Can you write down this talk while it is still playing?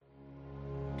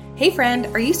Hey friend,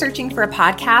 are you searching for a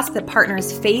podcast that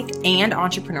partners faith and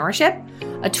entrepreneurship?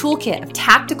 A toolkit of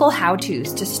tactical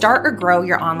how-tos to start or grow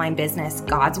your online business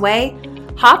God's way?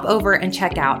 Hop over and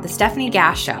check out The Stephanie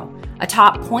Gass Show, a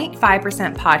top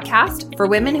 0.5% podcast for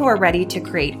women who are ready to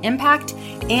create impact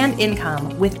and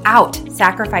income without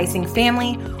sacrificing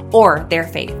family or their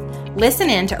faith. Listen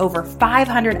in to over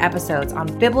 500 episodes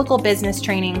on biblical business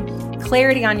training,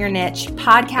 clarity on your niche,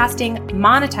 podcasting,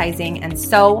 monetizing, and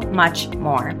so much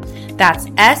more. That's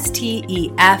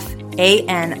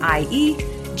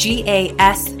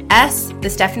STEPHANIEGASS, The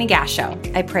Stephanie Gass Show.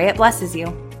 I pray it blesses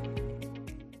you.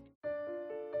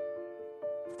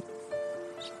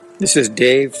 This is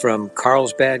Dave from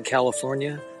Carlsbad,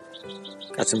 California.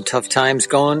 Got some tough times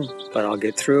going, but I'll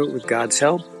get through it with God's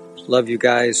help. Love you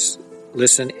guys.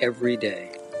 Listen every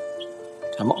day.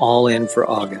 I'm all in for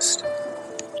August.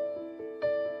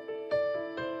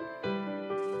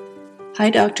 Hi,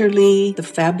 Dr. Lee, the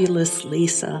fabulous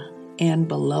Lisa, and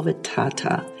beloved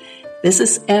Tata. This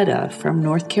is Etta from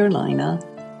North Carolina.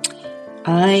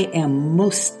 I am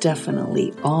most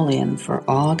definitely all in for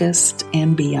August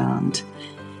and beyond.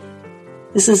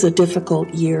 This is a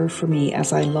difficult year for me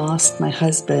as I lost my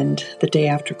husband the day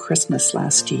after Christmas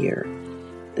last year.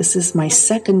 This is my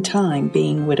second time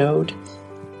being widowed.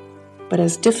 But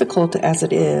as difficult as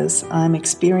it is, I'm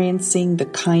experiencing the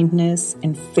kindness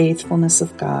and faithfulness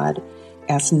of God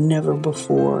as never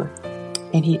before.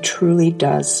 And He truly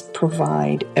does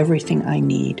provide everything I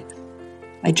need.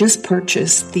 I just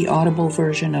purchased the Audible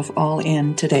version of All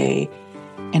In today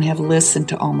and have listened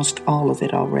to almost all of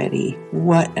it already.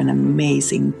 What an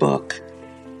amazing book.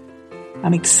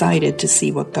 I'm excited to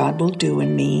see what God will do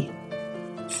in me,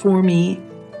 for me,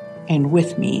 and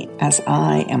with me as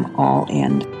I am all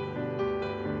in.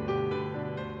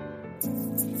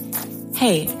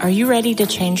 Hey, are you ready to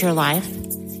change your life?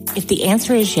 If the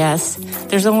answer is yes,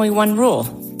 there's only one rule.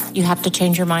 You have to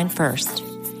change your mind first.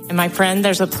 And my friend,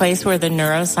 there's a place where the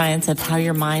neuroscience of how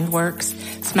your mind works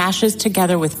smashes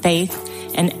together with faith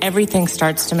and everything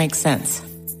starts to make sense.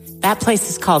 That place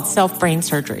is called self-brain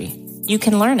surgery. You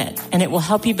can learn it and it will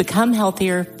help you become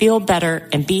healthier, feel better,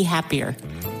 and be happier.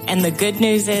 And the good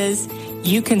news is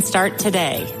you can start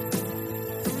today.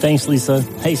 Thanks, Lisa.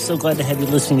 Hey, so glad to have you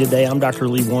listening today. I'm Dr.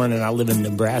 Lee Warren, and I live in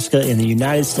Nebraska in the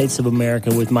United States of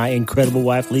America with my incredible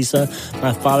wife, Lisa,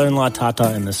 my father-in-law,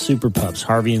 Tata, and the super pups,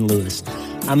 Harvey and Lewis.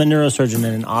 I'm a neurosurgeon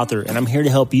and an author, and I'm here to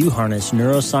help you harness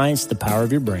neuroscience, the power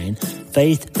of your brain,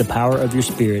 faith, the power of your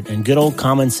spirit, and good old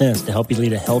common sense to help you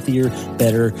lead a healthier,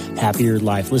 better, happier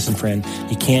life. Listen, friend,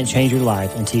 you can't change your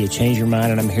life until you change your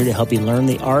mind, and I'm here to help you learn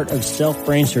the art of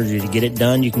self-brain surgery. To get it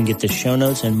done, you can get the show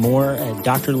notes and more at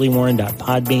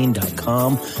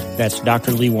drleewarren.podbean.com. That's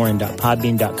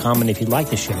drleewarren.podbean.com, and if you like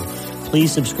the show,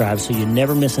 please subscribe so you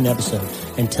never miss an episode,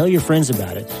 and tell your friends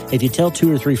about it. If you tell 2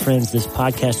 or 3 friends this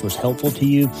podcast was helpful to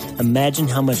you, imagine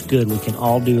how much good we can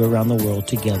all do around the world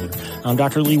together. I'm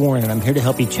Dr. Lee Warren, and I'm here to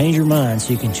help you change your mind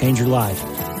so you can change your life.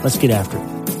 Let's get after it.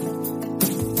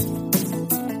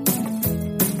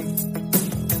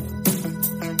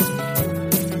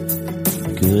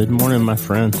 Good morning, my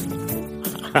friend.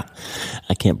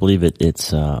 I can't believe it.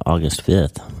 It's August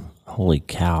 5th. Holy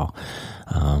cow.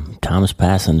 Time is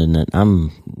passing, isn't it?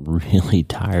 I'm really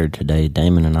tired today.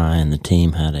 Damon and I and the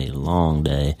team had a long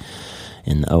day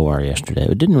in the OR yesterday.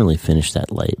 It didn't really finish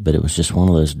that late, but it was just one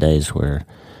of those days where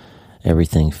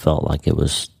everything felt like it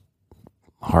was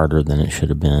harder than it should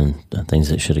have been. Things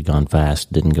that should have gone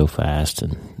fast didn't go fast,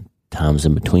 and times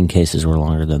in between cases were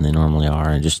longer than they normally are,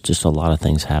 and just a lot of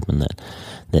things happened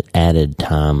that added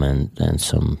time and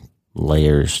some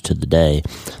layers to the day.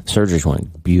 Surgeries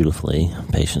went beautifully.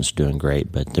 Patients doing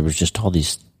great, but there was just all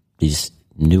these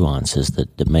nuances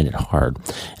that made it hard.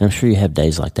 And I'm sure you have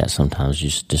days like that sometimes,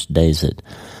 just days that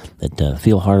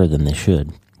feel harder than they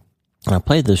should. And I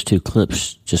played those 2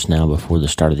 clips just now before the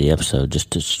start of the episode,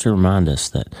 just to remind us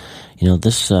that,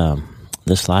 this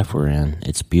life we're in,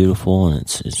 it's beautiful and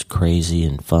it's crazy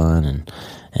and fun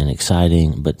and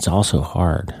exciting, but it's also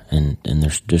hard. And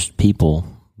there's just people,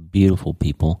 beautiful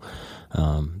people,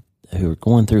 who are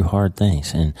going through hard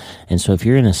things. And so if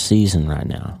you're in a season right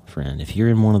now, friend, if you're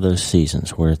in one of those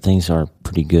seasons where things are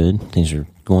pretty good, things are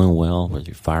going well, whether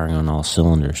you're firing on all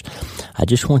cylinders, I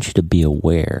just want you to be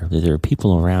aware that there are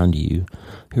people around you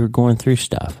who are going through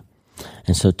stuff.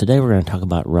 And so today we're going to talk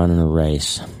about running a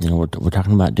race. We're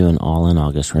talking about doing All In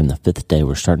August. We're in the 5th day.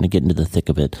 We're starting to get into the thick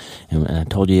of it. And I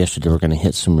told you yesterday we're going to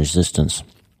hit some resistance.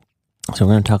 So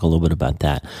we're going to talk a little bit about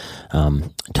that.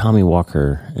 Tommy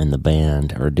Walker and the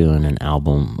band are doing an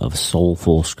album of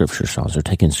soulful scripture songs. They're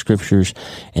taking scriptures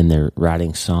and they're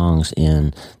writing songs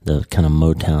in the kind of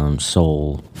Motown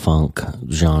soul funk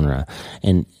genre.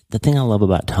 And the thing I love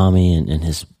about Tommy and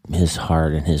his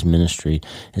heart and his ministry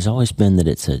has always been that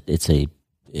it's a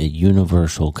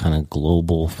universal kind of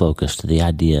global focus to the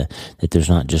idea that there's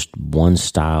not just one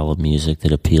style of music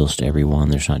that appeals to everyone.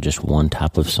 There's not just one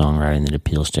type of songwriting that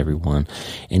appeals to everyone.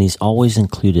 And he's always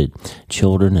included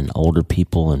children and older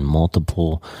people and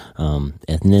multiple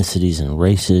ethnicities and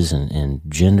races and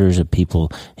genders of people.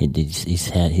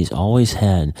 He's always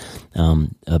had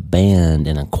a band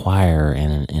and a choir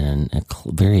and a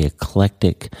very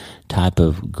eclectic type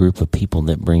of group of people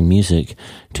that bring music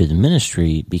to the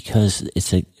ministry, because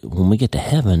when we get to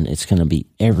heaven, it's going to be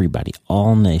everybody,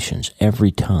 all nations,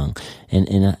 every tongue.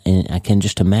 And I can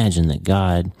just imagine that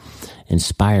God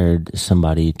inspired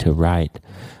somebody to write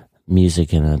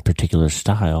music in a particular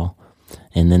style,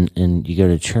 and you go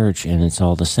to church and it's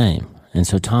all the same. And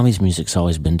so Tommy's music's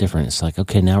always been different. It's like,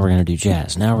 okay, now we're going to do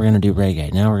jazz. Now we're going to do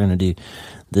reggae. Now we're going to do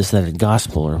this, that,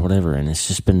 gospel or whatever. And it's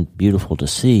just been beautiful to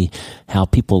see how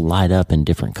people light up in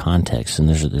different contexts. And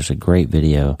there's a great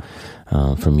video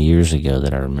from years ago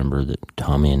that I remember that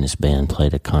Tommy and his band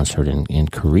played a concert in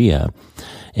Korea.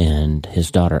 And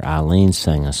his daughter Eileen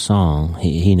sang a song,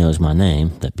 He Knows My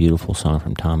Name, that beautiful song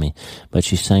from Tommy. But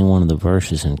she sang one of the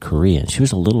verses in Korean. She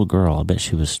was a little girl. I bet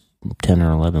she was 10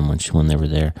 or 11 when they were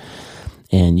there.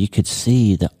 And you could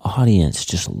see the audience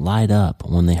just light up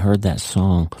when they heard that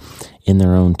song in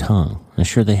their own tongue. I'm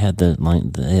sure they had the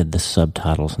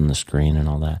subtitles on the screen and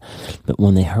all that. But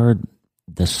when they heard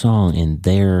the song in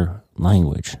their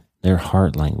language, their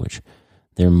heart language,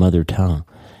 their mother tongue,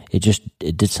 it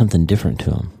did something different to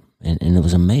them. And it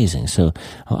was amazing. So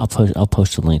I'll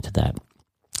post a link to that.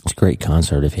 It's a great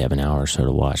concert if you have an hour or so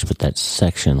to watch. But that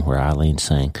section where Eileen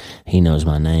sang He Knows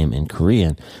My Name in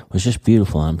Korean was just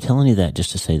beautiful. I'm telling you that just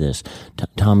to say this.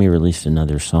 Tommy released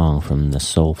another song from the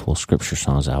Soulful Scripture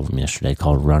Songs album yesterday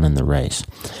called Running the Race.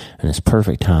 And it's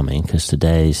perfect timing because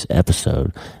today's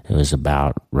episode, it was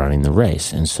about running the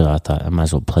race. And so I thought I might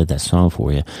as well play that song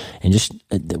for you. And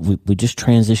we just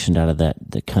transitioned out of that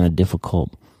kind of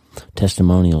difficult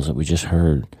testimonials that we just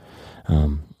heard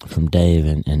from Dave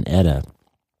and Etta.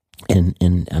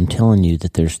 And I'm telling you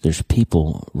that there's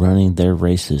people running their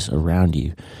races around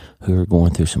you who are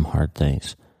going through some hard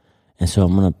things. And so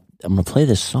I'm gonna play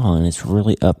this song, and it's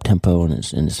really up tempo, and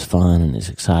it's fun, and it's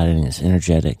exciting, and it's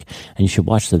energetic. And you should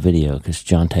watch the video because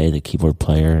John Tay, the keyboard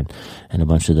player, and a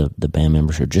bunch of the band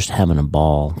members are just having a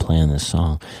ball playing this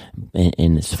song,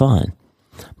 and it's fun.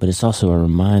 But it's also a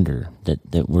reminder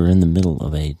that we're in the middle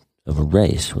of a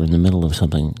race. We're in the middle of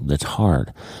something that's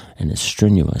hard and it's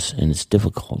strenuous and it's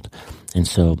difficult. And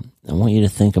so I want you to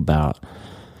think about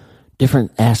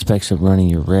different aspects of running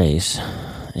your race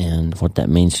and what that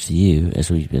means to you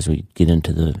as we get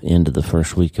into the end of the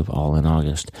first week of All in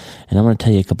August. And I'm going to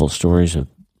tell you a couple of stories of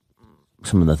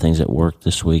some of the things that worked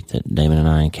this week that David and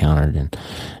I encountered,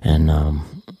 and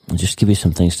just give you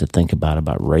some things to think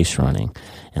about race running,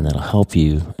 and that'll help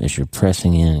you as you're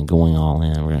pressing in and going all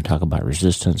in. We're going to talk about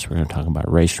resistance. We're going to talk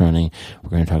about race running.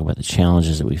 We're going to talk about the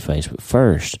challenges that we face. But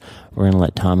first, we're going to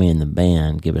let Tommy and the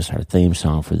band give us our theme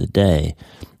song for the day.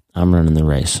 I'm running the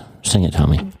race. Sing it,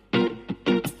 Tommy.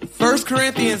 1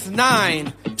 Corinthians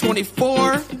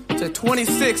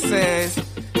 9:24-26 says,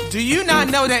 do you not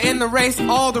know that in the race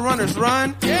all the runners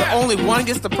run, but only one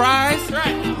gets the prize?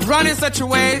 Right. Run in such a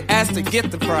way as to get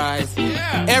the prize.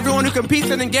 Yeah. Everyone who competes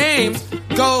in the games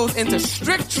goes into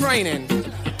strict training.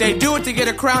 They do it to get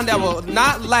a crown that will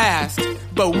not last,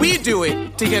 but we do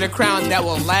it to get a crown that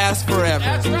will last forever.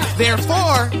 That's right.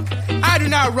 Therefore, I do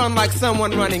not run like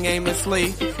someone running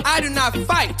aimlessly. I do not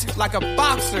fight like a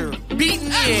boxer beating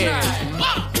the air.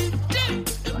 Right.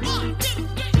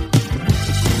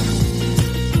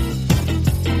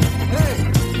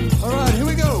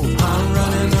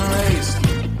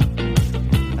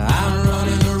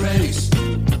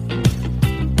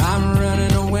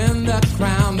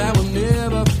 That will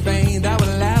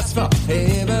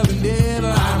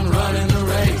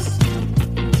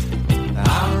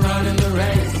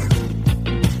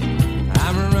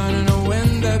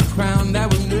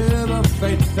never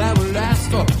fade, that will last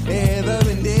forever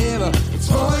and ever.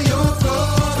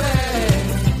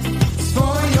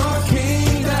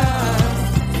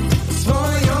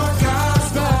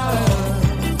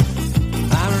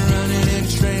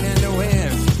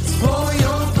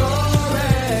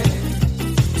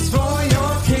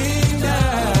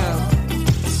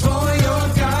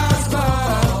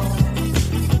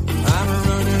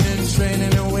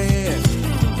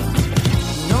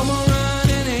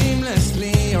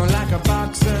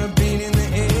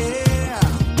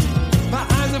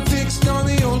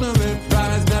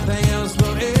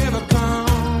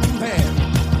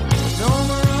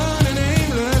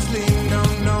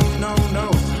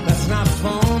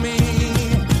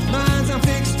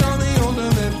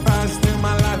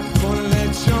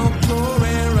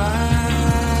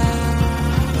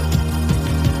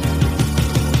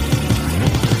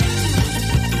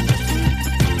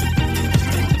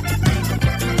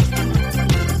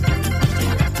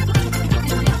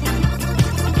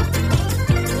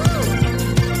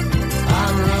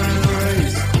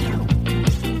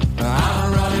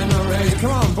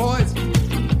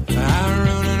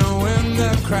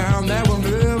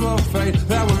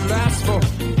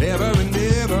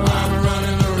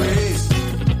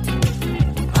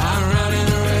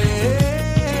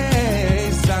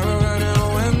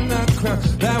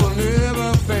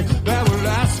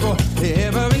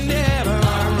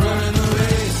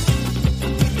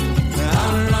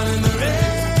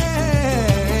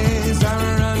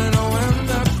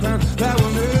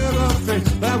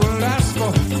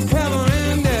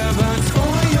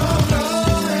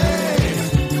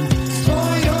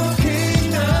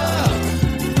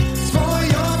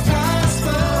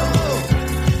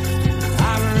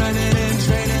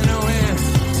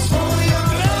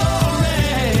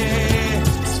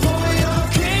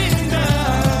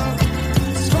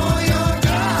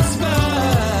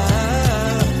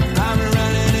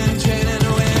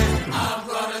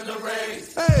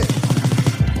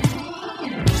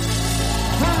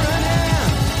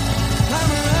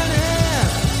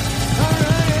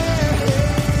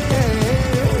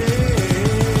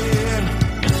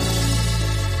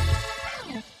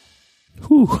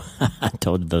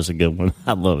 told you that was a good one.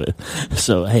 I love it.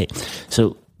 So, hey,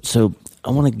 so I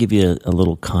want to give you a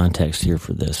little context here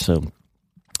for this. So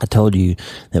I told you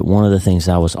that one of the things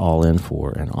I was all in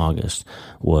for in August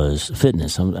was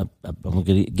fitness. I'm going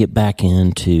to get back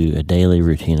into a daily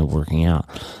routine of working out.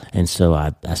 And so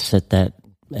I set that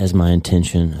as my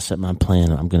intention. I set my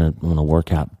plan. I'm going to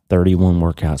work out 31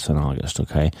 workouts in August,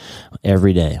 okay?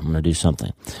 Every day I'm going to do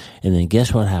something. And then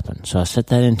guess what happened? So I set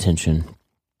that intention.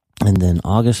 And then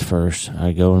August 1st,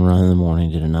 I go and run in the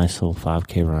morning, did a nice little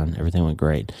 5K run. Everything went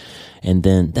great. And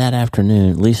then that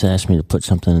afternoon, Lisa asked me to put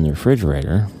something in the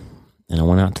refrigerator. And I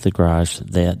went out to the garage,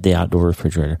 the outdoor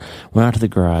refrigerator. Went out to the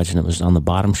garage, and it was on the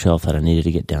bottom shelf that I needed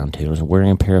to get down to. I was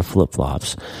wearing a pair of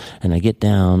flip-flops. And I get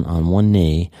down on one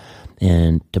knee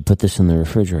and to put this in the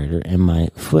refrigerator, and my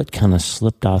foot kind of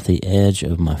slipped off the edge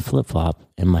of my flip-flop,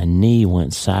 and my knee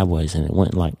went sideways, and it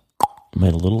went like,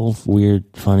 made a little weird,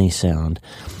 funny sound.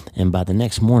 And by the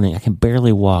next morning, I can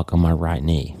barely walk on my right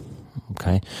knee.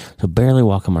 Okay, so barely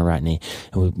walk on my right knee,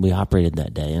 and we operated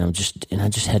that day, and I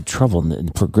just had trouble,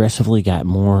 and progressively got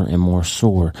more and more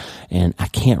sore, and I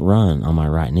can't run on my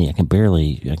right knee. I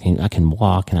can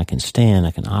walk and I can stand,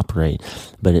 I can operate,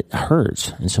 but it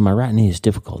hurts, and so my right knee is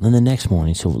difficult. Then the next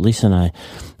morning, so Lisa and I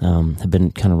have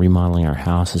been kind of remodeling our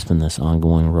house. It's been this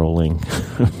ongoing rolling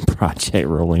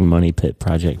money pit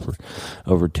project for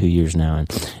over 2 years now,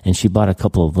 and she bought a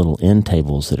couple of little end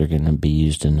tables that are going to be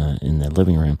used in the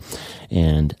living room.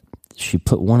 And she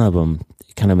put one of them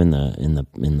kind of in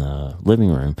the living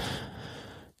room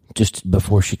just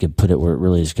before she could put it where it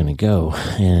really is going to go.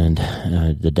 And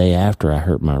the day after I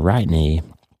hurt my right knee,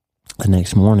 the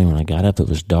next morning when I got up, it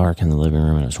was dark in the living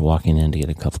room, and I was walking in to get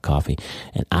a cup of coffee,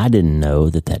 and I didn't know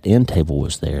that end table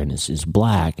was there, and it's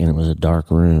black, and it was a dark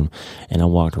room, and I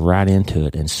walked right into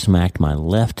it and smacked my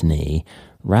left knee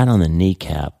right on the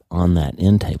kneecap on that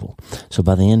end table. So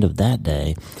by the end of that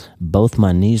day, both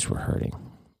my knees were hurting.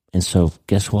 And so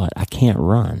guess what? I can't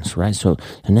run, right? So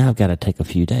now I've got to take a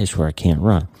few days where I can't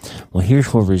run. Well,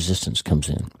 here's where resistance comes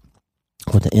in.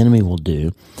 What the enemy will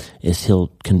do is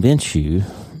he'll convince you,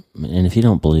 and if you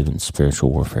don't believe in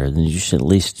spiritual warfare, then you should at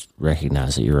least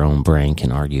recognize that your own brain can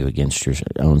argue against your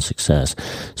own success.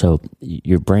 So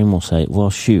your brain will say, well,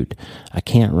 shoot, I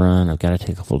can't run. I've got to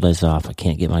take a couple of days off. I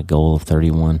can't get my goal of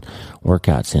 31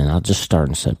 workouts in. I'll just start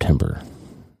in September.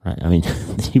 Right? I mean,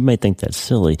 you may think that's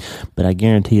silly, but I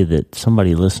guarantee you that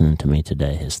somebody listening to me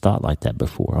today has thought like that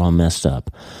before. Oh, I messed up.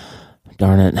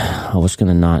 Darn it, I was going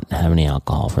to not have any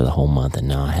alcohol for the whole month, and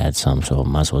now I had some, so I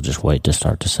might as well just wait to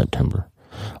start to September.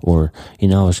 Or,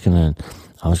 I was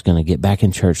gonna get back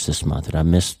in church this month, and I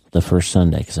missed the first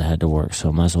Sunday because I had to work, so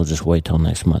I might as well just wait till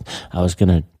next month. I was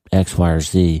gonna X, Y, or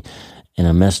Z, and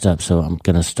I messed up, so I'm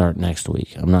gonna start next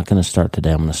week. I'm not gonna start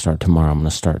today. I'm gonna start tomorrow. I'm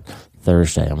gonna start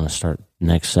Thursday. I'm gonna start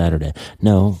next Saturday.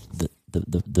 No,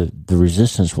 the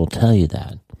resistance will tell you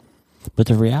that, but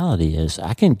the reality is,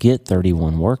 I can get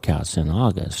 31 workouts in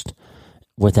August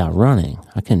without running.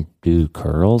 I can do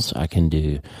curls. I can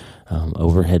do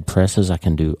overhead presses. I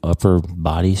can do upper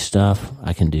body stuff.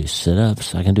 I can do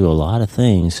sit-ups. I can do a lot of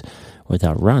things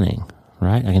without running,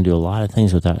 right? I can do a lot of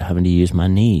things without having to use my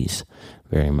knees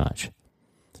very much.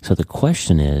 So the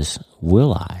question is,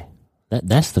 will I?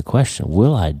 That's the question.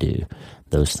 Will I do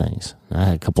those things? I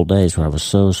had a couple of days where I was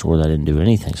so sore that I didn't do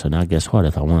anything. So now guess what?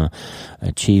 If I want to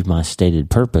achieve my stated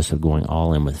purpose of going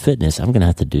all in with fitness, I'm going to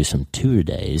have to do some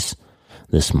 2-a-days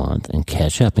this month and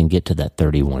catch up and get to that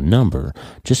 31 number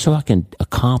just so I can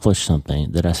accomplish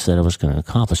something that I said I was going to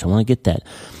accomplish. I want to get that.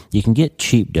 You can get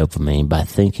cheap dopamine by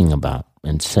thinking about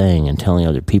and saying and telling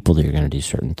other people that you're going to do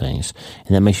certain things,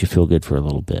 and that makes you feel good for a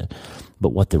little bit.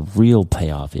 But what the real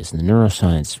payoff is, and the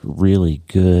neuroscience really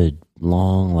good,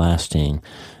 long-lasting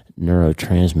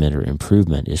neurotransmitter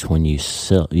improvement is when you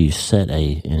set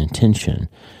an intention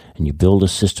and you build a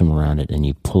system around it and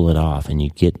you pull it off and you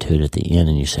get to it at the end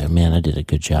and you say, man, I did a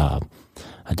good job.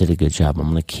 I'm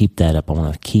going to keep that up. I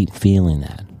want to keep feeling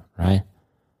that, right?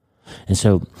 And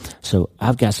so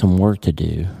I've got some work to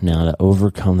do now to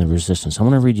overcome the resistance. I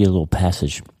want to read you a little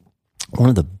passage. One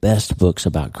of the best books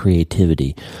about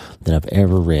creativity that I've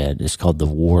ever read is called The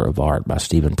War of Art by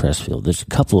Stephen Pressfield. There's a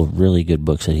couple of really good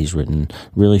books that he's written,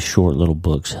 really short little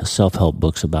books, self-help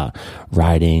books about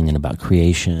writing and about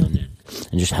creation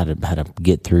and just how to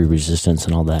get through resistance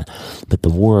and all that. But The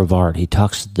War of Art, he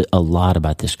talks a lot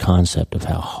about this concept of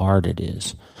how hard it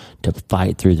is to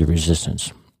fight through the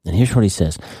resistance. And here's what he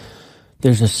says.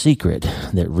 There's a secret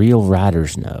that real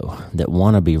writers know that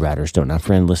wannabe writers don't. Now,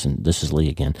 friend, listen, this is Lee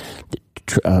again.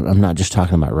 I'm not just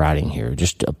talking about writing here.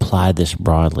 Just apply this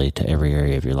broadly to every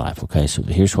area of your life, okay? So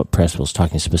here's what Pressfield's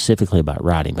talking specifically about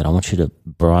writing, but I want you to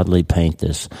broadly paint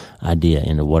this idea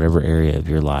into whatever area of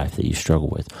your life that you struggle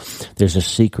with. There's a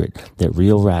secret that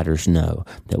real writers know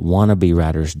that wannabe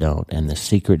writers don't, and the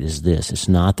secret is this. It's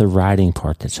not the writing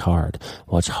part that's hard.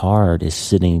 What's hard is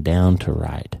sitting down to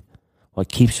write. What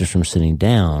keeps us from sitting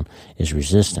down is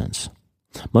resistance.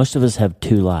 Most of us have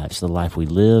two lives, the life we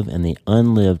live and the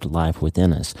unlived life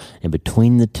within us. And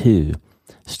between the two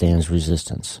stands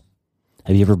resistance.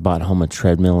 Have you ever brought home a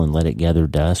treadmill and let it gather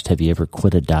dust? Have you ever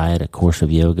quit a diet, a course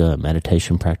of yoga, a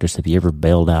meditation practice? Have you ever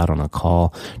bailed out on a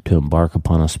call to embark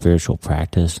upon a spiritual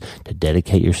practice, to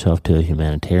dedicate yourself to a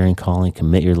humanitarian calling,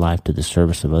 commit your life to the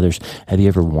service of others? Have you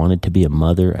ever wanted to be a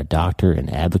mother, a doctor, an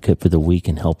advocate for the weak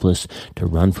and helpless, to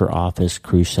run for office,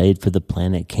 crusade for the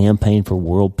planet, campaign for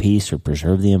world peace, or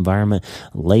preserve the environment?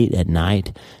 Late at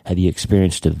night, have you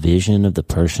experienced a vision of the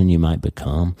person you might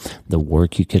become, the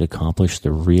work you could accomplish,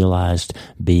 the realized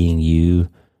being you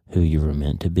who you were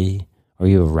meant to be? Are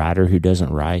you a writer who doesn't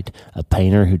write, a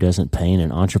painter who doesn't paint,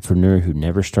 an entrepreneur who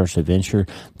never starts a venture?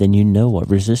 Then you know what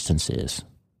resistance is.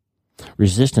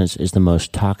 Resistance is the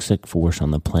most toxic force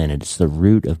on the planet. It's the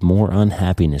root of more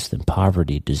unhappiness than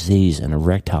poverty, disease, and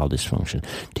erectile dysfunction.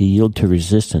 To yield to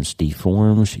resistance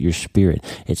deforms your spirit.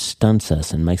 It stunts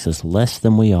us and makes us less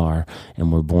than we are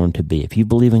and we're born to be. If you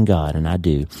believe in God, and I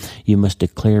do, you must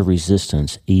declare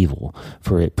resistance evil,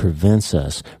 for it prevents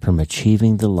us from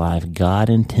achieving the life God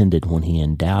intended when He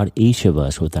endowed each of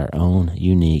us with our own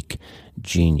unique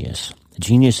genius.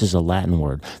 Genius is a Latin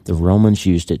word. The Romans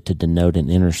used it to denote an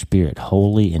inner spirit,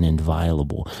 holy and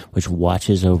inviolable, which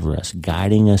watches over us,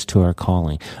 guiding us to our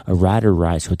calling. A writer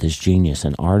writes with his genius.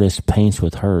 An artist paints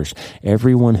with hers.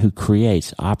 Everyone who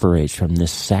creates operates from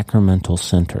this sacramental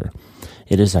center.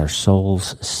 It is our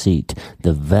soul's seat,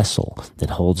 the vessel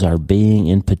that holds our being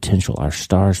in potential, our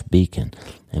star's beacon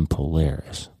and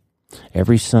Polaris.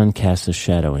 Every sun casts a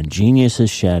shadow, and genius's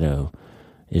shadow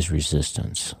is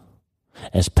resistance.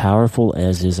 As powerful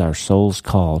as is our soul's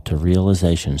call to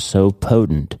realization, so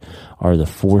potent are the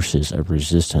forces of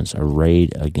resistance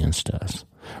arrayed against us.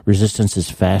 Resistance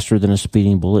is faster than a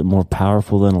speeding bullet, more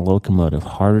powerful than a locomotive,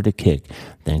 harder to kick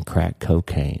than crack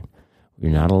cocaine.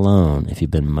 You're not alone if you've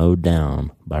been mowed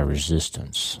down by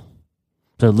resistance.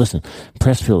 So listen,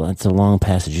 Pressfield, that's a long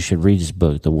passage. You should read his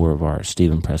book, The War of Art,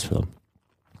 Stephen Pressfield.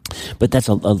 But that's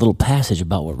a little passage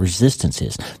about what resistance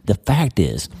is. The fact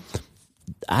is,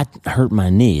 I hurt my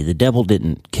knee. The devil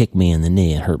didn't kick me in the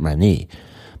knee and hurt my knee.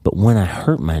 But when I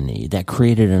hurt my knee, that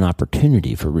created an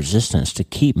opportunity for resistance to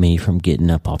keep me from getting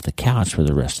up off the couch for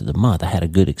the rest of the month. I had a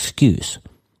good excuse,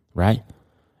 right?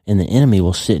 And the enemy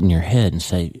will sit in your head and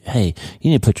say, hey,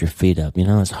 you need to put your feet up. You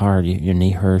know, it's hard. Your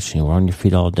knee hurts. You were on your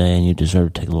feet all day and you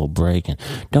deserve to take a little break. And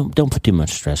don't put too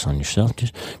much stress on yourself.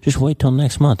 Just wait till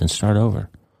next month and start over.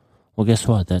 Well, guess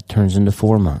what? That turns into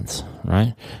 4 months,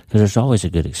 right? Because there's always a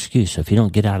good excuse. So if you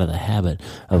don't get out of the habit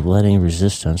of letting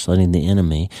resistance, letting the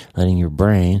enemy, letting your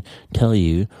brain tell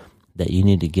you that you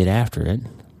need to get after it,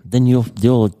 then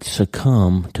you'll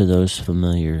succumb to those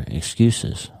familiar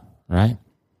excuses, right?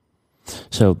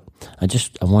 So I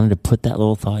wanted to put that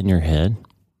little thought in your head,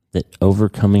 that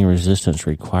overcoming resistance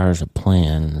requires a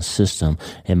plan and a system.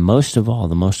 And most of all,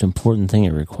 the most important thing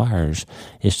it requires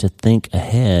is to think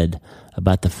ahead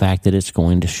about the fact that it's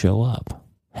going to show up.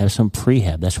 Have some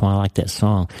prehab. That's why I like that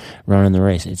song, Running the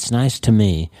Race. It's nice to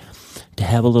me to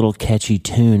have a little catchy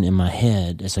tune in my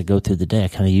head as I go through the day. I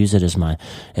kind of use it as my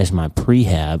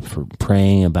prehab for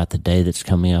praying about the day that's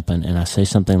coming up. And I say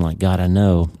something like, God, I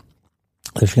know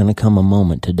there's going to come a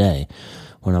moment today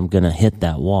when I'm going to hit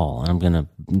that wall and I'm going to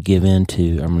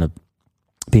I'm going to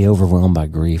be overwhelmed by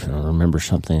grief and I'll remember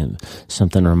something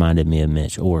reminded me of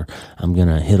Mitch, or I'm going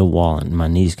to hit a wall and my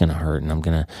knee's going to hurt and I'm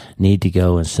going to need to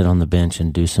go and sit on the bench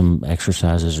and do some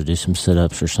exercises or do some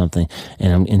sit-ups or something.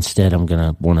 And instead I'm going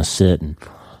to want to sit and,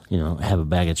 have a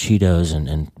bag of Cheetos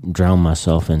and drown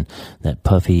myself in that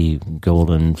puffy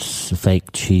golden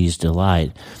fake cheese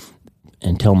delight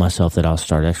and tell myself that I'll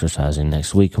start exercising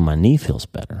next week when my knee feels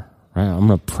better. Right? I'm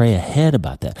going to pray ahead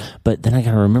about that. But then I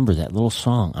got to remember that little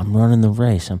song. I'm running the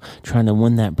race. I'm trying to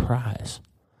win that prize.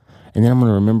 And then I'm going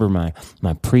to remember my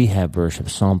prehab verse of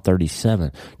Psalm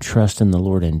 37. Trust in the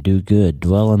Lord and do good.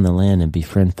 Dwell in the land and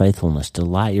befriend faithfulness.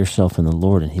 Delight yourself in the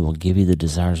Lord and He will give you the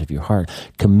desires of your heart.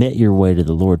 Commit your way to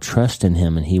the Lord. Trust in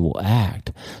Him and He will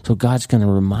act. So God's going to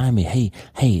remind me,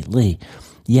 hey, Lee,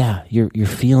 yeah, you're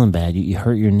feeling bad. You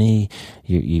hurt your knee.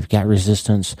 You've got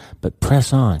resistance, but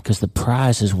press on because the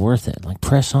prize is worth it. Like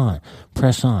press on.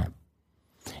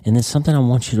 And then something I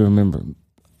want you to remember.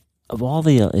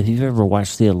 if you've ever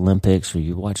watched the Olympics, or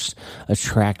you've watched a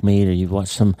track meet, or you've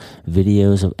watched some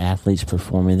videos of athletes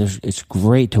performing, it's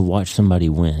great to watch somebody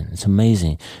win. It's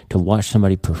amazing to watch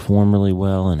somebody perform really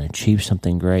well and achieve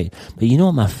something great. But you know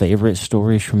what my favorite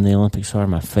stories from the Olympics are?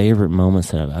 My favorite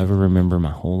moments that I've ever remember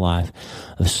my whole life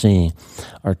of seeing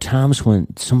are times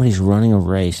when somebody's running a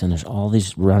race and there's all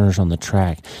these runners on the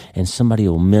track, and somebody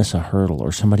will miss a hurdle,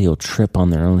 or somebody will trip on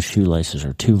their own shoelaces,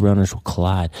 or two runners will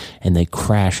collide and they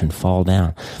crash and fall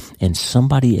down, and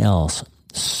somebody else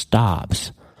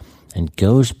stops and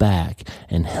goes back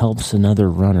and helps another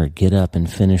runner get up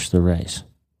and finish the race.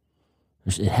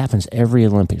 It happens every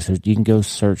Olympics. You can go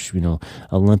search,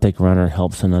 Olympic runner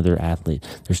helps another athlete.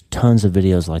 There's tons of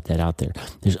videos like that out there.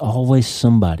 There's always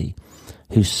somebody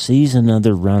who sees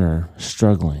another runner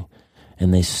struggling,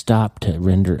 and they stop to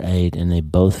render aid, and they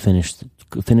both finish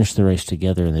the race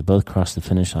together, and they both cross the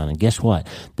finish line. And guess what?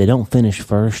 They don't finish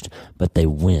first, but they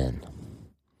win.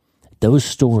 Those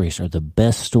stories are the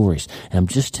best stories. And I'm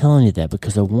just telling you that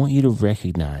because I want you to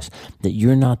recognize that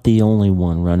you're not the only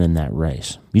one running that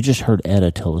race. You just heard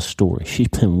Etta tell a story. She's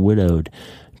been widowed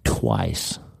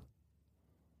twice.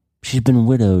 She's been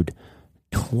widowed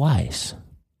twice.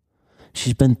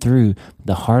 She's been through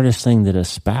the hardest thing that a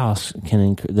spouse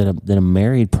that a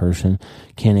married person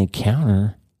can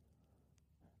encounter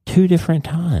 2 different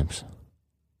times.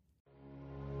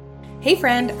 Hey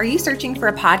friend, are you searching for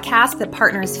a podcast that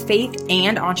partners faith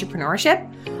and entrepreneurship?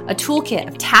 A toolkit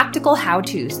of tactical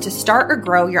how-tos to start or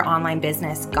grow your online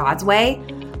business God's way?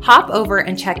 Hop over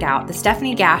and check out The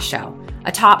Stephanie Gass Show,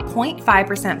 a top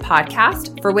 0.5%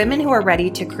 podcast for women who are ready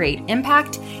to create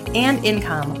impact and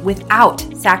income without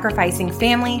sacrificing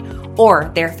family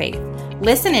or their faith.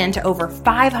 Listen in to over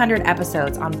 500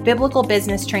 episodes on biblical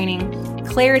business training,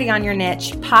 clarity on your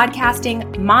niche,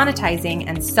 podcasting, monetizing,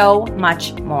 and so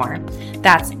much more.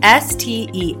 That's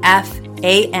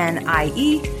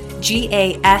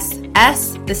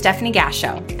STEPHANIEGASS, The Stephanie Gass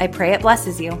Show. I pray it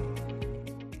blesses you.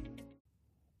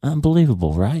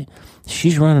 Unbelievable, right?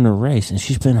 She's running a race, and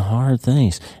she's been hard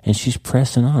things, and she's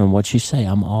pressing on. And what'd she say?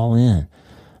 I'm all in.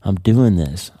 I'm doing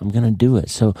this. I'm going to do it.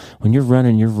 So when you're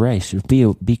running your race,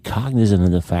 be cognizant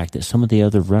of the fact that some of the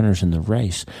other runners in the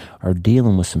race are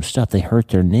dealing with some stuff. They hurt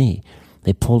their knee.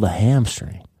 They pulled a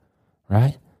hamstring,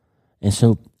 right? And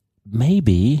so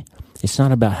maybe it's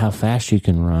not about how fast you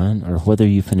can run or whether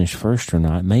you finish first or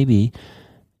not. Maybe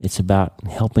it's about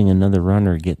helping another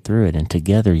runner get through it, and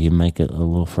together you make it a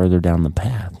little further down the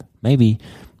path. Maybe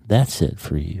that's it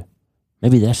for you.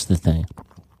 Maybe that's the thing.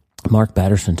 Mark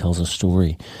Batterson tells a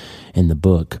story in the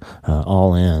book,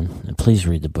 All In. And please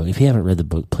read the book. If you haven't read the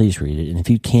book, please read it. And if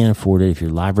you can't afford it, if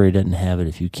your library doesn't have it,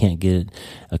 if you can't get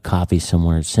a copy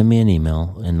somewhere, send me an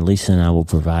email, and Lisa and I will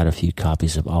provide a few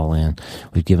copies of All In.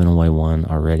 We've given away one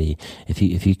already. If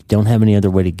you don't have any other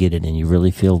way to get it, and you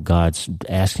really feel God's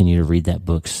asking you to read that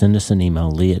book, send us an email,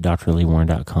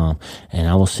 lee@drleewarren.com, and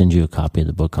I will send you a copy of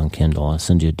the book on Kindle. I'll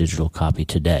send you a digital copy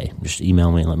today. Just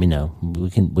email me and let me know.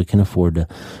 We can afford to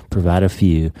provide a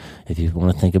few. If you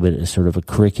want to think of it as sort of a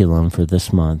curriculum for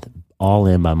this month, All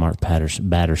In by Mark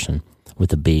Batterson,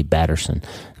 with a B, Batterson.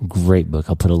 Great book.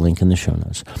 I'll put a link in the show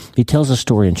notes. He tells a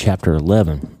story in chapter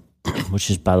 11, which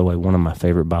is, by the way, one of my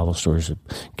favorite Bible stories. A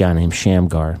guy named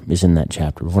Shamgar is in that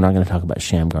chapter. We're not going to talk about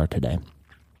Shamgar today.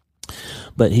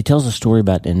 But he tells a story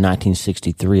about in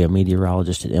 1963, a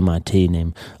meteorologist at MIT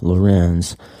named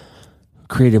Lorenz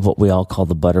created what we all call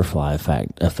the butterfly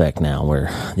effect now, where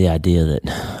the idea that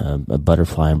a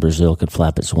butterfly in Brazil could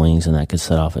flap its wings and that could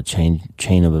set off a chain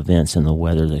of events in the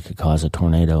weather that could cause a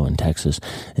tornado in Texas.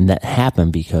 And that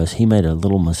happened because he made a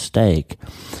little mistake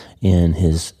in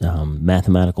his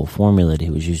mathematical formula that he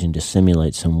was using to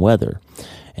simulate some weather.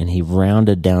 And he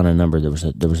rounded down a number. There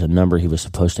was a number he was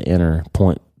supposed to enter,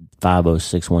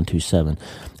 0.506127,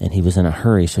 and he was in a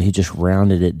hurry, so he just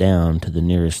rounded it down to the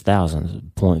nearest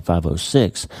thousand,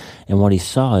 0.506. And what he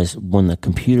saw is when the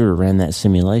computer ran that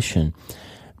simulation,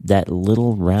 that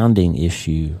little rounding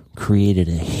issue created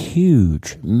a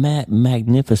huge,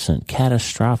 magnificent,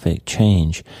 catastrophic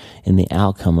change in the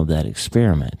outcome of that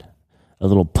experiment. A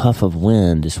little puff of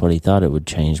wind is what he thought it would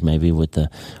change, maybe with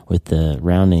the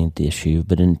rounding issue,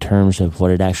 but in terms of what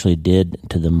it actually did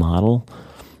to the model,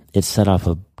 it set off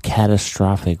a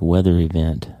catastrophic weather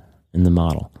event in the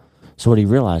model. So what he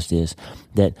realized is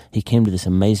that he came to this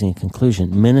amazing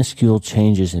conclusion: minuscule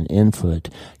changes in input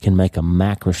can make a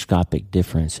macroscopic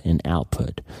difference in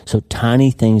output. So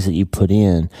tiny things that you put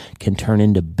in can turn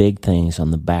into big things on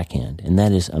the back end. And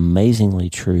that is amazingly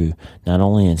true, not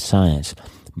only in science,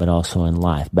 but also in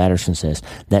life. Batterson says,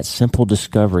 that simple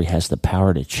discovery has the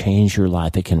power to change your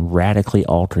life. It can radically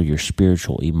alter your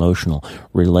spiritual, emotional,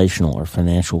 relational, or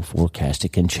financial forecast.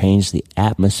 It can change the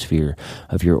atmosphere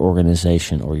of your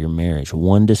organization or your marriage.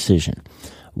 One decision,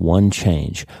 one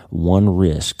change, one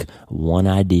risk, one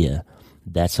idea.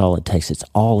 That's all it takes. It's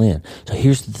all in. So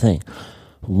here's the thing.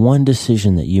 One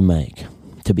decision that you make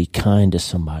to be kind to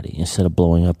somebody instead of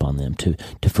blowing up on them, to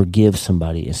forgive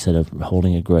somebody instead of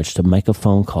holding a grudge, to make a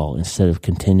phone call instead of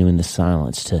continuing the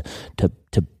silence, to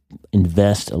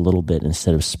invest a little bit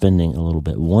instead of spending a little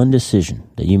bit. One decision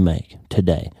that you make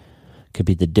today could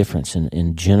be the difference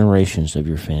in generations of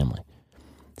your family.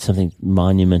 Something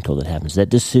monumental that happens. That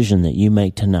decision that you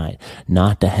make tonight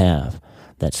not to have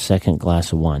that second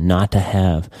glass of wine, not to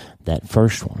have that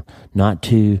first one, not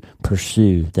to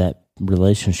pursue that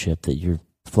relationship that you're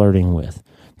flirting with,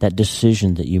 that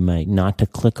decision that you make not to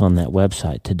click on that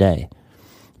website today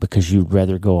because you'd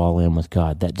rather go all in with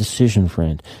God. That decision,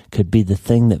 friend, could be the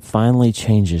thing that finally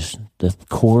changes the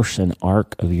course and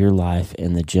arc of your life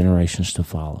and the generations to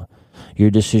follow.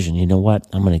 Your decision, you know what?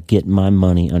 I'm going to get my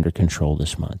money under control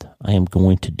this month. I am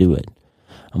going to do it.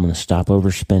 I'm going to stop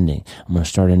overspending. I'm going to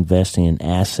start investing in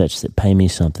assets that pay me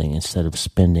something instead of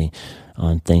spending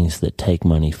on things that take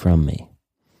money from me.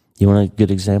 You want a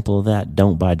good example of that?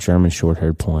 Don't buy German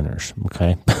short-haired pointers,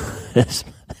 okay?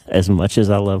 As much as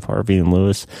I love Harvey and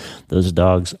Lewis, those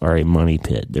dogs are a money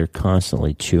pit. They're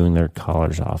constantly chewing their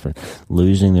collars off and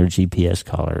losing their GPS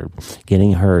collar,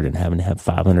 getting hurt and having to have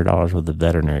 $500 worth of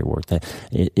veterinary work.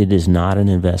 It is not an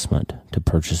investment to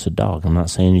purchase a dog. I'm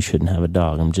not saying you shouldn't have a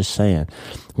dog. I'm just saying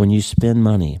when you spend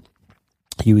money,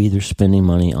 you either spending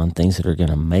money on things that are going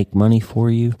to make money for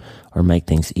you or make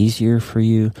things easier for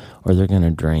you, or they're going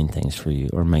to drain things for you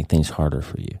or make things harder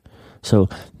for you. So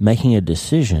making a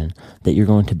decision that you're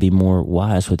going to be more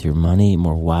wise with your money,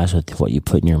 more wise with what you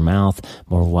put in your mouth,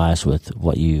 more wise with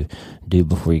what you do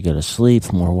before you go to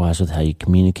sleep, more wise with how you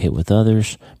communicate with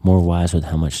others, more wise with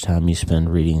how much time you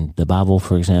spend reading the Bible,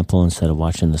 for example, instead of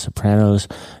watching The Sopranos,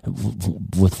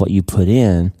 with what you put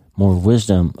in, more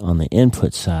wisdom on the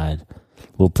input side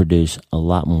will produce a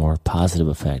lot more positive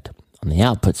effect on the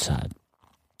output side.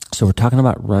 So we're talking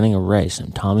about running a race,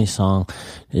 and Tommy's song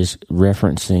is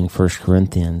referencing 1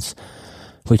 Corinthians.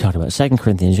 We talked about 2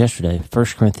 Corinthians yesterday. 1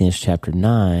 Corinthians chapter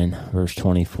 9, verse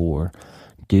 24.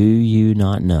 Do you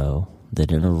not know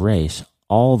that in a race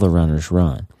all the runners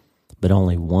run, but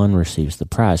only one receives the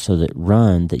prize? So that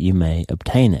run that you may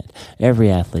obtain it.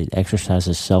 Every athlete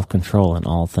exercises self-control in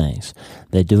all things.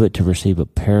 They do it to receive a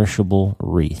perishable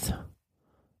wreath,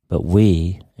 but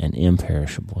we an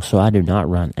imperishable. So I do not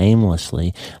run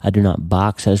aimlessly. I do not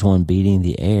box as one beating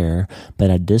the air, but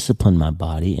I discipline my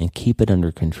body and keep it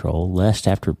under control, lest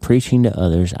after preaching to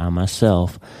others, I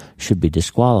myself should be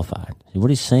disqualified. See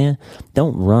what he's saying?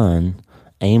 Don't run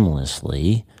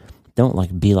aimlessly.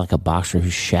 Don't be like a boxer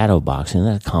who's shadow boxing.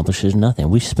 That accomplishes nothing.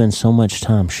 We spend so much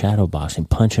time shadow boxing,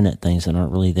 punching at things that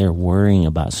aren't really there, worrying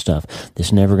about stuff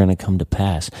that's never going to come to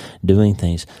pass, doing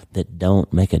things that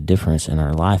don't make a difference in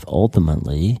our life.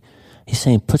 Ultimately, he's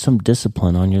saying put some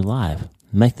discipline on your life.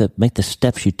 Make the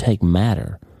steps you take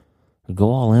matter.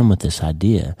 Go all in with this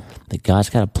idea that God's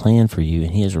got a plan for you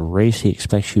and he has a race he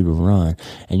expects you to run,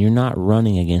 and you're not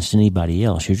running against anybody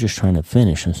else. You're just trying to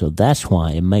finish. And so that's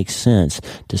why it makes sense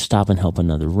to stop and help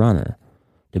another runner,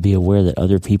 to be aware that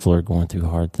other people are going through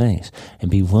hard things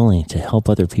and be willing to help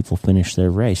other people finish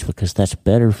their race, because that's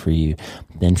better for you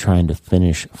than trying to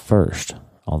finish first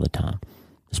all the time.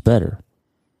 It's better.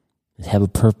 Have a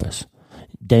purpose.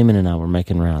 Damon and I were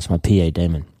making rounds, my PA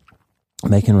Damon,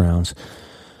 making rounds.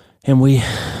 And we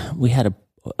had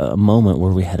a moment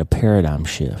where we had a paradigm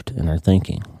shift in our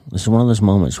thinking. This is one of those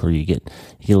moments where you get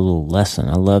a little lesson.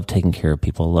 I love taking care of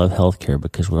people. I love healthcare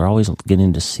because we're always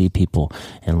getting to see people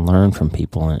and learn from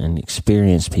people and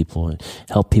experience people and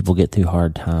help people get through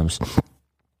hard times.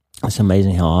 It's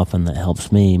amazing how often that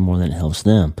helps me more than it helps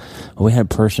them. We had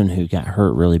a person who got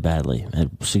hurt really badly, had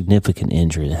significant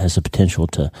injury that has the potential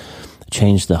to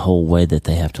change the whole way that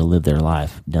they have to live their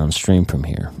life downstream from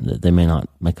here. They may not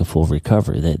make a full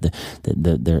recovery.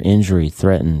 Their injury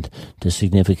threatened to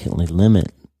significantly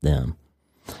limit them.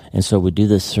 And so we do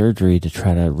this surgery to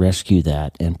try to rescue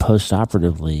that, and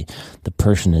post-operatively, the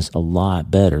person is a lot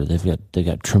better. They've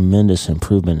got tremendous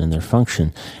improvement in their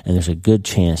function, and there's a good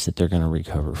chance that they're going to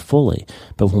recover fully.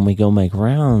 But when we go make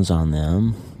rounds on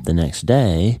them the next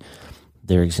day,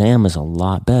 their exam is a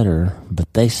lot better,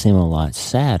 but they seem a lot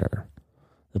sadder.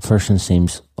 The person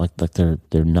seems like they're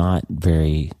not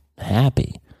very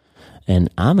happy. And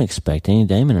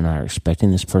Damon and I are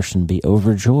expecting this person to be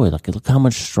overjoyed. Like, look how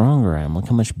much stronger I am. Look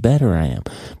how much better I am.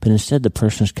 But instead, the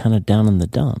person's kind of down in the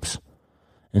dumps.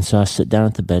 And so I sit down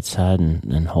at the bedside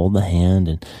and hold the hand,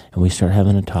 and we start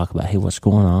having a talk about, hey, what's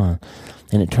going on?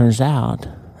 And it turns out,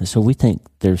 and so we think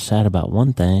they're sad about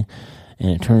one thing, and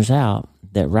it turns out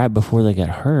that right before they got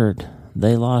hurt,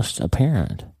 they lost a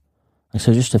parent. And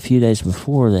so just a few days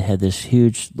before, they had this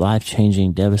huge,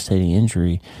 life-changing, devastating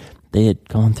injury. They had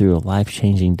gone through a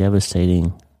life-changing,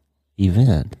 devastating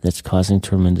event that's causing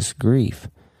tremendous grief.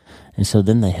 And so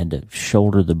then they had to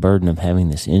shoulder the burden of having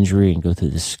this injury and go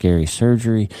through this scary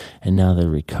surgery, and now they're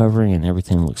recovering and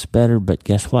everything looks better. But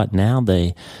guess what? Now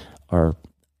they are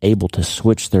able to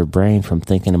switch their brain from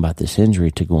thinking about this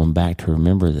injury to going back to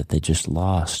remember that they just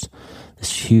lost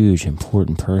this huge,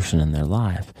 important person in their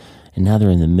life. And now they're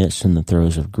in the midst and the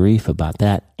throes of grief about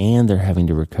that, and they're having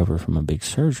to recover from a big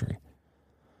surgery.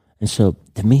 And so,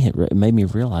 to me, it made me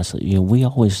realize that, we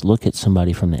always look at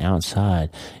somebody from the outside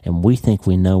and we think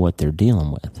we know what they're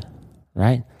dealing with,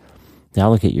 right? Now, I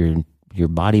look at your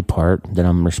body part that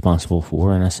I'm responsible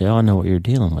for, and I say, oh, I know what you're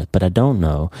dealing with. But I don't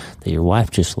know that your wife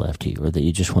just left you, or that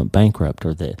you just went bankrupt,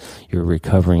 or that you're a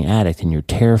recovering addict and you're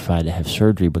terrified to have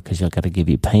surgery because you've got to give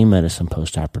you pain medicine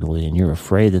postoperatively, and you're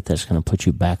afraid that that's going to put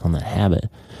you back on that habit.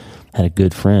 I had a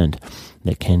good friend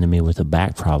that came to me with a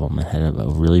back problem and had a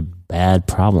really bad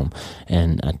problem.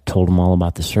 And I told him all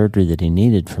about the surgery that he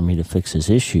needed for me to fix his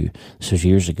issue. This was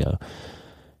years ago.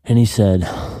 And he said,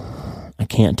 I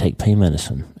can't take pain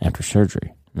medicine after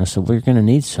surgery. And I said, well, you're going to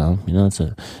need some.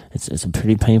 It's a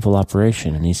pretty painful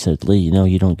operation. And he said, Lee,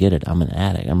 you don't get it. I'm an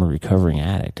addict. I'm a recovering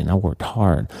addict. And I worked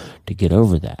hard to get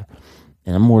over that.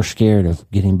 And I'm more scared of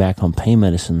getting back on pain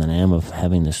medicine than I am of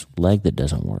having this leg that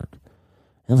doesn't work.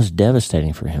 It was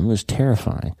devastating for him. It was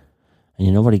terrifying. And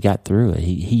you know what? He got through it.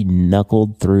 He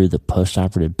knuckled through the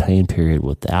postoperative pain period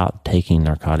without taking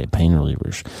narcotic pain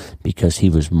relievers, because he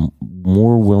was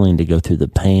more willing to go through the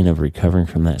pain of recovering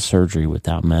from that surgery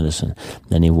without medicine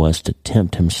than he was to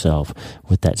tempt himself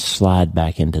with that slide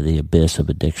back into the abyss of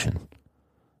addiction.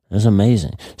 It was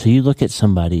amazing. So you look at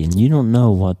somebody and you don't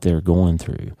know what they're going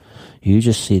through. You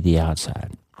just see the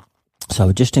outside. So I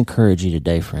would just encourage you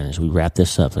today, friend, as we wrap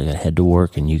this up. I got to head to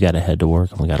work, and you got to head to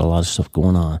work, and we got a lot of stuff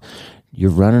going on.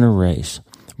 You're running a race.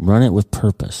 Run it with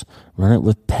purpose. Run it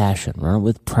with passion. Run it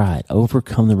with pride.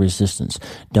 Overcome the resistance.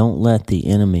 Don't let the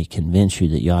enemy convince you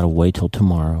that you ought to wait till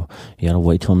tomorrow. You ought to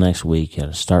wait till next week. You ought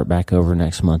to start back over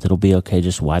next month. It'll be okay.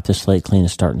 Just wipe the slate clean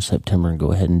and start in September and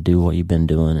go ahead and do what you've been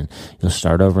doing, and you'll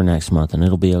start over next month, and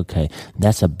it'll be okay.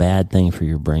 That's a bad thing for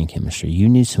your brain chemistry. You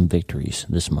need some victories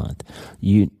this month.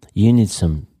 You need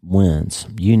some wins.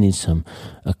 You need some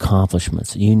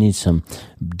accomplishments. You need some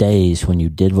days when you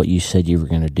did what you said you were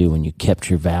going to do, when you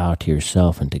kept your vow to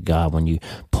yourself and to God, when you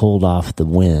pulled off the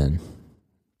win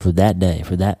for that day,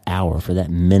 for that hour, for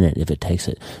that minute, if it takes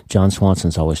it. John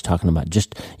Swanson's always talking about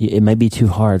it may be too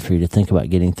hard for you to think about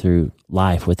getting through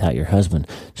life without your husband.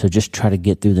 So just try to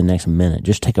get through the next minute.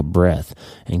 Just take a breath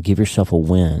and give yourself a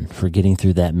win for getting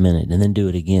through that minute, and then do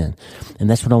it again. And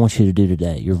that's what I want you to do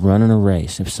today. You're running a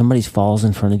race. If somebody falls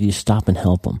in front of you, stop and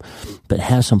help them. But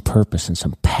have some purpose and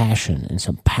some passion and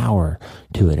some power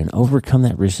to it, and overcome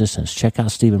that resistance. Check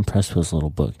out Stephen Pressfield's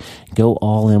little book. Go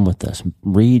all in with us.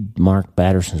 Read Mark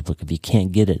Batterson's book. If you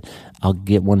can't get it, I'll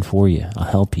get one for you. I'll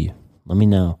help you. Let me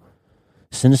know.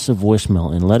 Send us a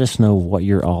voicemail and let us know what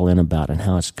you're all in about and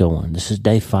how it's going. This is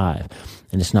day 5,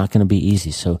 and it's not going to be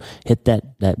easy. So hit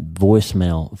that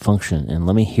voicemail function and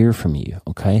let me hear from you,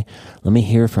 okay? Let me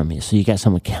hear from you. So you got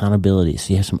some accountability.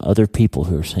 So you have some other people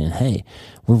who are saying, hey,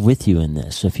 we're with you in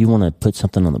this. So if you want to put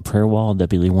something on the prayer wall,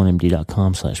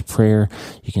 wlee1md.com/prayer,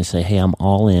 you can say, hey, I'm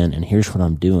all in, and here's what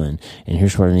I'm doing, and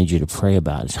here's what I need you to pray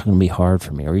about. It's not going to be hard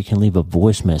for me. Or you can leave a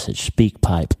voice message,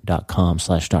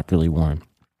 speakpipe.com/Dr. Lee Warren.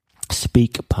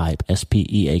 Speakpipe,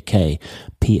 SPEAKPIPE.com,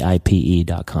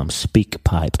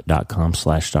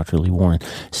 speakpipe.com/Dr. Lee Warren.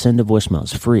 Send a voicemail.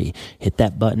 It's free. Hit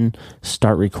that button,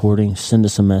 start recording, send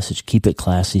us a message, keep it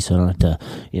classy so I don't have to,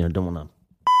 don't want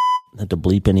to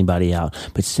bleep anybody out,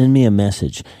 but send me a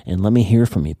message and let me hear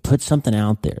from you. Put something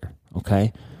out there,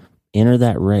 okay? Enter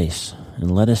that race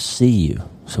and let us see you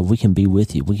so we can be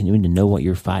with you. We need to know what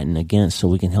you're fighting against so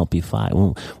we can help you fight.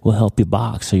 We'll help you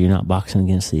box so you're not boxing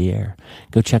against the air.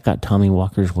 Go check out Tommy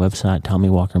Walker's website,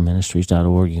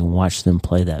 TommyWalkerMinistries.org. You can watch them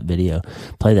play that video,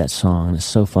 play that song. And it's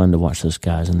so fun to watch those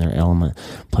guys in their element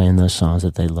playing those songs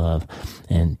that they love.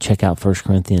 And check out 1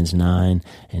 Corinthians 9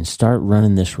 and start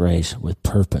running this race with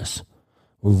purpose.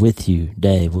 We're with you,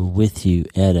 Dave. We're with you,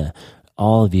 Etta.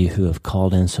 All of you who have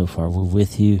called in so far, we're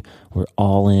with you. We're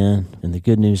all in. And the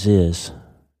good news is,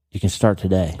 You can start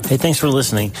today. Hey, thanks for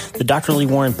listening. The Dr. Lee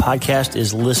Warren podcast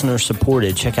is listener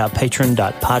supported. Check out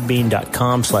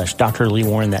patron.podbean.com/Dr. Lee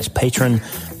Warren. That's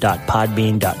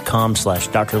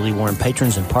patron.podbean.com/Dr. Lee Warren.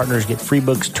 Patrons and partners get free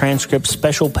books, transcripts,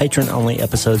 special patron-only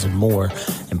episodes, and more.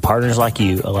 And partners like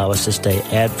you allow us to stay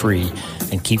ad-free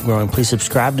and keep growing. Please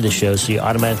subscribe to the show so you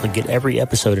automatically get every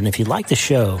episode. And if you like the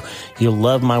show, you'll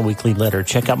love my weekly letter.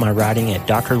 Check out my writing at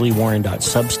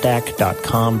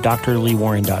drleewarren.substack.com,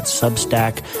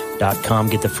 drleewarren.substack.com.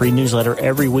 Get the free newsletter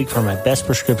every week for my best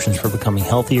prescriptions for becoming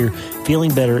healthier,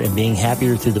 feeling better, and being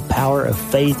happier through the power of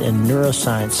faith and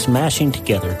neuroscience smashing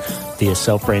together via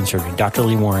self-brain surgery.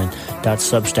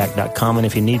 drleewarren.substack.com. And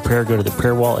if you need prayer, go to the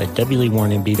prayer wall at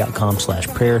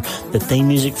wleewarrenmd.com/prayer. The theme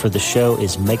music for the show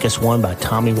is Make Us One by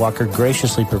Tommy Walker,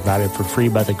 graciously provided for free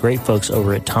by the great folks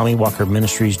over at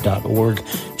TommyWalkerMinistries.org.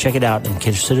 Check it out and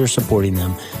consider supporting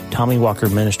them.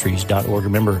 TommyWalkerMinistries.org.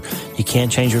 Remember, you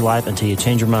can't change your life until you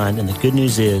change your mind. And the good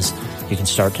news is you can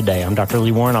start today. I'm Dr.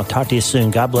 Lee Warren. I'll talk to you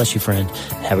soon. God bless you, friend.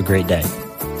 Have a great day.